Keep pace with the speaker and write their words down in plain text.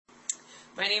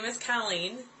My name is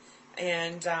Colleen,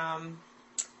 and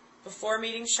before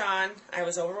meeting Shaun, I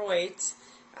was overweight.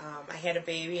 I had a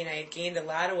baby, and I had gained a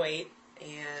lot of weight,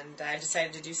 and I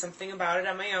decided to do something about it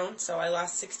on my own, so I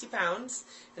lost 60 pounds,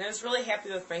 and I was really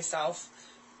happy with myself,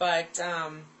 but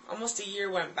almost a year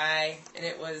went by, and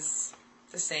it was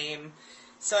the same.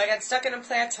 So I got stuck in a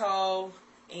plateau,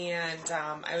 and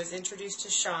I was introduced to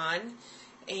Shaun,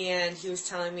 and he was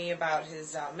telling me about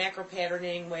his macro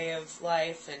patterning way of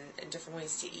life and different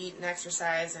ways to eat and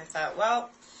exercise. And I thought, well,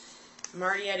 I'm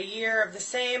already at a year of the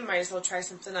same, might as well try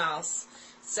something else.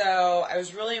 So I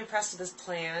was really impressed with his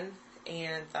plan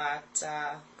and thought,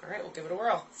 all right, we'll give it a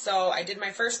whirl. So I did my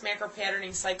first macro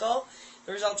patterning cycle.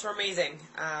 The results were amazing.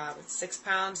 6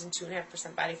 pounds and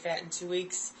 2.5% body fat in 2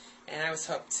 weeks, and I was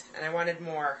hooked, and I wanted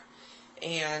more.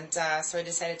 And so I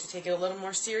decided to take it a little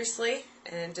more seriously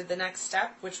and did the next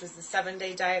step, which was the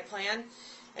 7-day diet plan.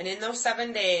 And in those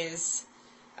 7 days,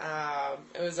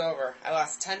 it was over. I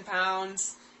lost 10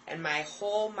 pounds, and my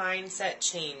whole mindset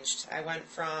changed. I went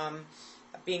from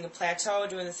being a plateau,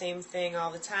 doing the same thing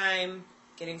all the time,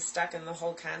 getting stuck in the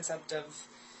whole concept of,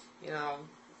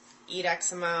 eat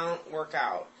X amount, work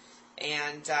out.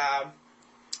 And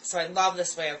so I love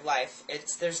this way of life.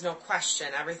 There's no question.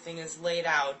 Everything is laid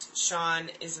out.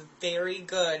 Shaun is very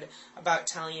good about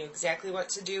telling you exactly what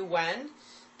to do when.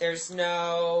 There's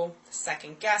no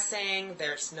second guessing.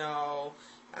 There's no,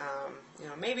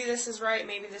 maybe this is right,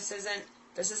 maybe this isn't.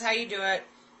 This is how you do it.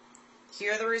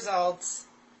 Here are the results,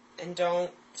 and don't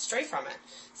stray from it.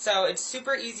 So it's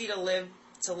super easy to live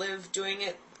doing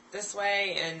it this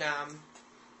way, and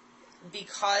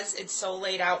because it's so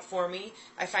laid out for me,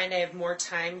 I find I have more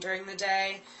time during the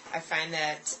day. I find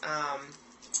that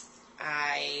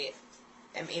I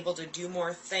am able to do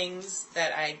more things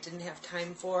that I didn't have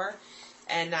time for.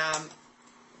 And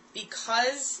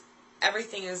because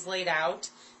everything is laid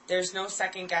out, there's no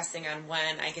second guessing on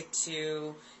when I get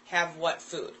to have what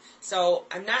food. So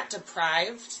I'm not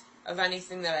deprived of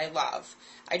anything that I love.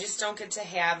 I just don't get to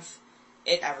have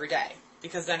it every day,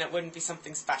 because then it wouldn't be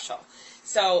something special.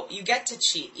 So you get to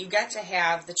cheat. You get to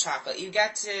have the chocolate. You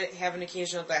get to have an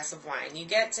occasional glass of wine. You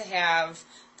get to have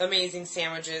the amazing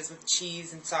sandwiches with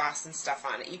cheese and sauce and stuff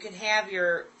on it. You can have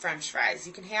your French fries.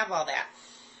 You can have all that.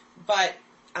 But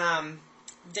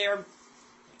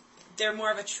they're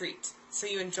more of a treat, so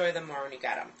you enjoy them more when you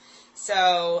get them.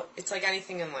 So it's like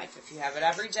anything in life. If you have it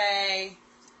every day,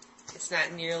 it's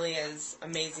not nearly as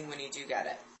amazing when you do get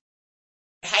it.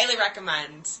 I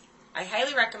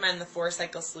highly recommend the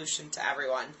 4-cycle solution to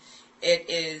everyone. It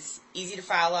is easy to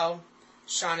follow.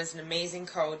 Shaun is an amazing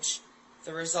coach.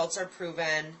 The results are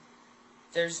proven.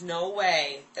 There's no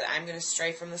way that I'm going to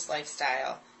stray from this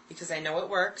lifestyle, because I know it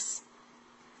works.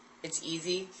 It's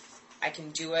easy. I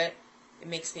can do it. It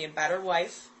makes me a better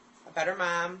wife, a better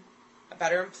mom, a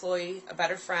better employee, a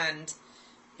better friend,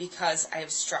 because I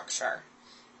have structure.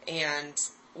 And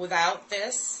without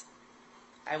this,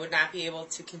 I would not be able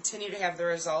to continue to have the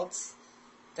results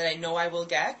that I know I will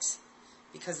get,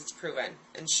 because it's proven.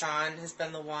 And Shaun has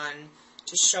been the one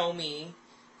to show me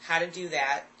how to do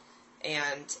that,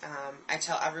 and I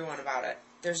tell everyone about it.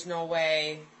 There's no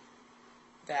way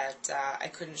that I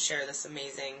couldn't share this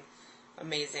amazing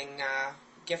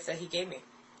gift that he gave me.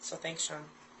 So thanks, Shaun.